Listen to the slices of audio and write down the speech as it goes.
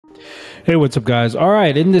Hey, what's up guys? All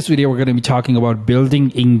right, in this video we're going to be talking about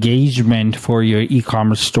building engagement for your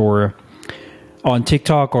e-commerce store on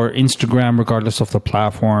TikTok or Instagram, regardless of the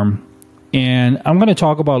platform. And I'm going to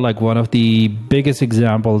talk about like one of the biggest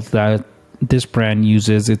examples that this brand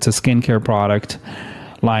uses. It's a skincare product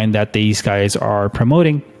line that these guys are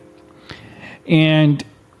promoting. And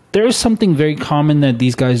there's something very common that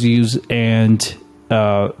these guys use, and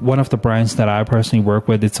one of the brands that I personally work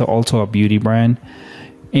with, it's also a beauty brand.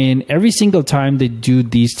 And every single time they do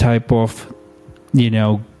these type of,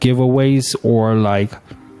 giveaways or like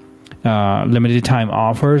limited time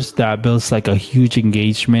offers, that builds like a huge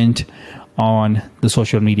engagement on the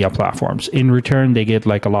social media platforms. In return, they get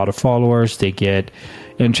like a lot of followers. They get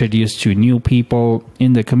introduced to new people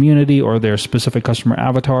in the community or their specific customer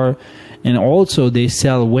avatar. And also they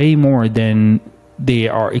sell way more than they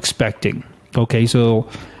are expecting. Okay, so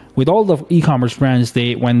with all the e-commerce brands,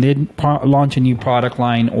 when they launch a new product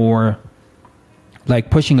line or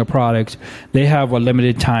like pushing a product, they have a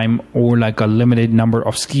limited time or like a limited number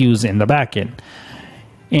of SKUs in the backend.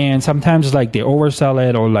 And sometimes like they oversell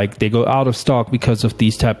it or like they go out of stock because of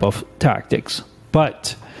these type of tactics.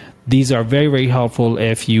 But these are very, very helpful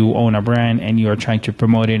if you own a brand and you are trying to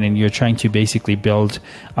promote it and you're trying to basically build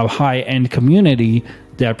a high-end community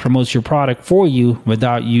that promotes your product for you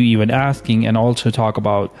without you even asking, and also talk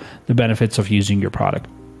about the benefits of using your product.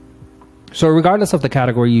 So regardless of the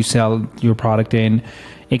category you sell your product in,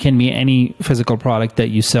 it can be any physical product that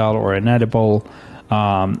you sell or an edible,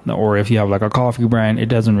 or if you have like a coffee brand, it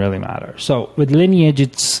doesn't really matter. So with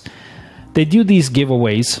Lineage, they do these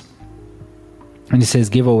giveaways, and it says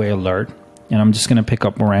giveaway alert, and I'm just going to pick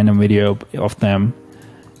up a random video of them,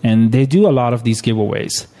 and they do a lot of these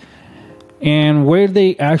giveaways. And where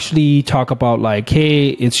they actually talk about like, hey,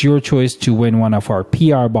 it's your choice to win one of our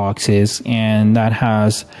PR boxes, and that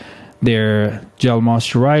has their gel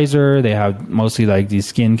moisturizer. They have mostly like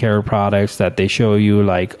these skincare products that they show you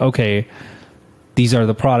like, okay, these are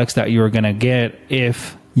the products that you're gonna get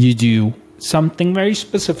if you do something very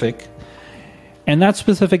specific. And that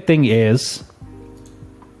specific thing is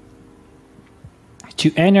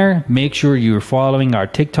to enter, make sure you're following our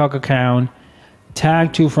TikTok account,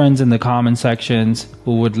 tag 2 friends in the comment sections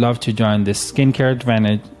who would love to join this skincare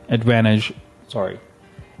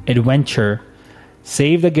adventure,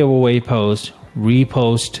 save the giveaway post,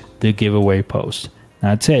 repost the giveaway post.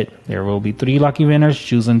 That's it. There will be 3 lucky winners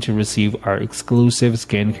chosen to receive our exclusive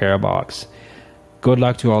skincare box. Good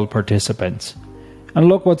luck to all participants. And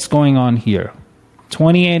look what's going on here.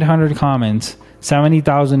 2,800 comments,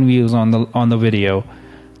 70,000 views on the video.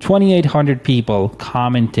 2,800 people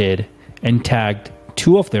commented and tagged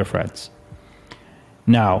 2 of their friends.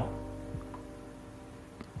 Now,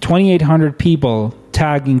 2,800 people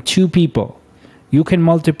tagging 2 people, you can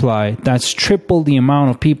multiply, that's triple the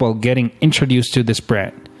amount of people getting introduced to this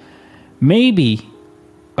brand. Maybe,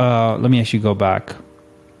 let me actually go back.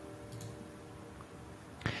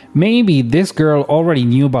 Maybe this girl already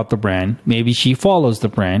knew about the brand. Maybe she follows the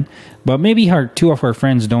brand, but maybe 2 of her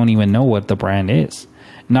friends don't even know what the brand is.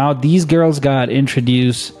 Now, these girls got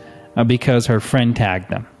introduced because her friend tagged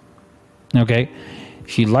them. Okay,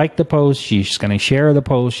 she liked the post, she's going to share the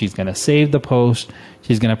post, she's going to save the post,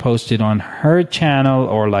 she's going to post it on her channel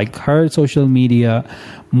or like her social media.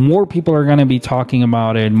 More people are going to be talking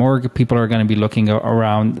about it, more people are going to be looking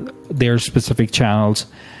around their specific channels.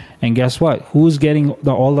 And guess what? Who's getting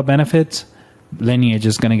all the benefits? Lineage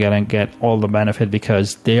is going to get all the benefit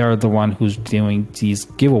because they are the one who's doing these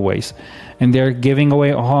giveaways. And they're giving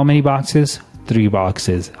away how many boxes? 3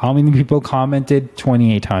 boxes. How many people commented?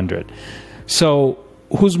 2,800. So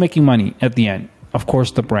who's making money at the end? Of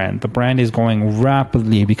course, the brand. The brand is going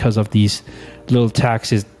rapidly because of these little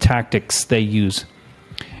tactics they use.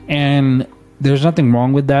 And there's nothing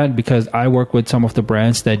wrong with that, because I work with some of the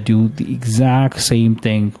brands that do the exact same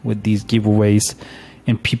thing with these giveaways,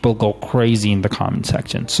 and people go crazy in the comment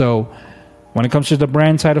section. So when it comes to the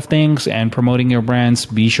brand side of things and promoting your brands,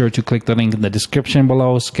 be sure to click the link in the description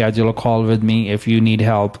below. Schedule a call with me if you need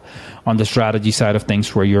help on the strategy side of things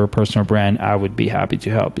for your personal brand. I would be happy to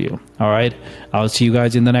help you. All right, I'll see you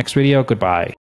guys in the next video. Goodbye.